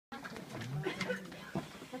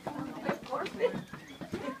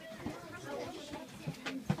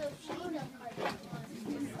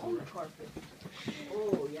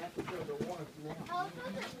Oh, you have to build a water now. How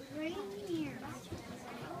does it rain here?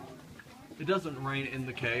 It doesn't rain in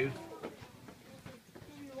the cave.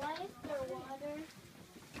 And why is there water?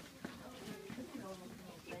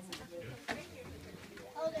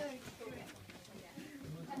 Oh, there is.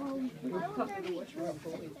 Why would there be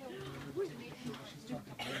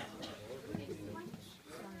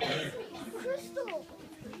crystal?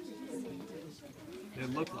 They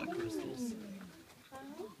look like crystals.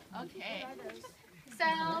 Okay.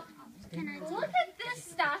 So, look at this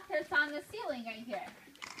stuff that's on the ceiling right here.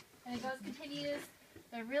 And it continues,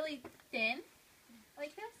 they're really thin,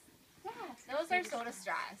 like this. Yeah, those are soda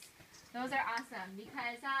straws. Those are awesome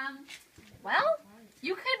because, well,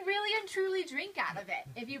 you could really and truly drink out of it.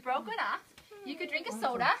 If you broke it off, you could drink a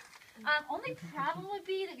soda. Only problem would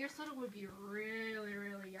be that your soda would be really,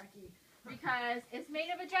 really yucky because it's made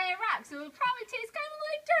of a giant rock, so it would probably taste kind of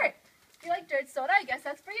like dirt. If you like dirt soda, I guess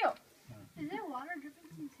that's for you. Is there water dripping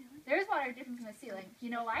from the ceiling? There is water dripping from the ceiling.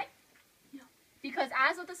 You know why? No. Because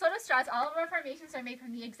as with the soda straws, all of our formations are made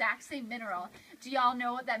from the exact same mineral. Do y'all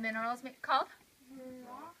know what that mineral is called?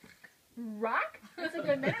 Rock. Rock? That's a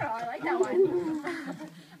good mineral. I like that one.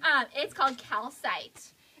 It's called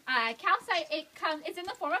calcite. Calcite, it's in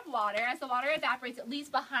the form of water. As the water evaporates, it leaves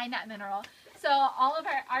behind that mineral. So all of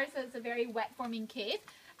ours is a very wet forming cave.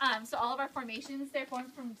 So all of our formations, they're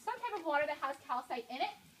formed from some type of water that has calcite in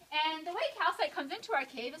it. And the way calcite comes into our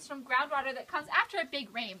cave is from groundwater that comes after a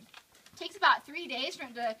big rain. It takes about 3 days for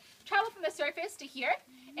it to travel from the surface to here.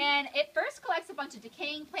 And it first collects a bunch of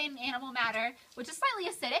decaying plant and animal matter, which is slightly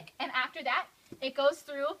acidic. And after that, it goes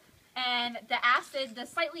through and the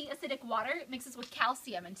slightly acidic water mixes with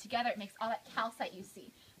calcium. And together it makes all that calcite you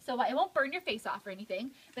see. So it won't burn your face off or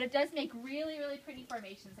anything, but it does make really, really pretty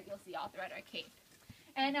formations that you'll see all throughout our cave.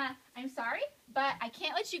 And I'm sorry, but I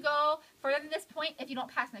can't let you go further than this point if you don't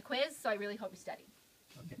pass in the quiz, so I really hope you study.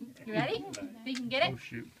 Okay. You ready? Think you can get it? Oh,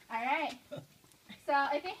 shoot. All right. So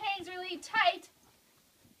if it hangs really tight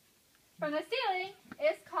from the ceiling,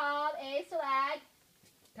 it's called a stalactite.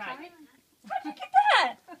 How'd you get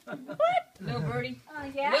that? What? Little birdie.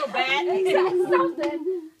 Yeah. Little bat.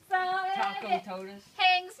 Something. So Taco told us.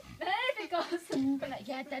 Hangs, and then if it goes from the,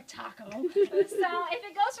 yeah, that taco. So if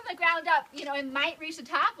it goes from the ground up, you know, it might reach the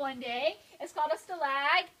top one day. It's called a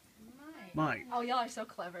stalagmite. Mike. Oh, y'all are so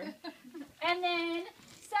clever. And then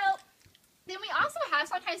we also have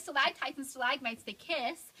sometimes stalactites and stalagmites. They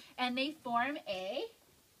kiss, and they form a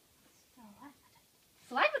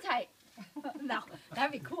stalagmite. No,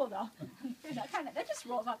 that'd be cool though. That just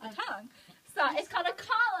rolls off the tongue. So it's called a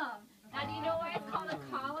column. Now, do you know why it's called a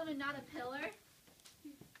column and not a pillar?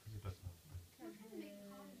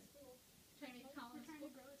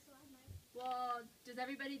 Well, does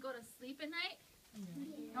everybody go to sleep at night?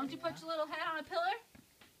 Don't you put your little head on a pillar?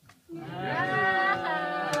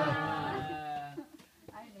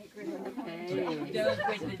 I make really Don't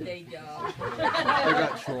quit the day job. I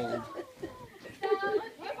got trolled. So,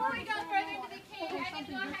 before we go further into the cave, I'm going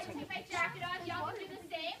to go ahead and take my jacket off. Y'all can do this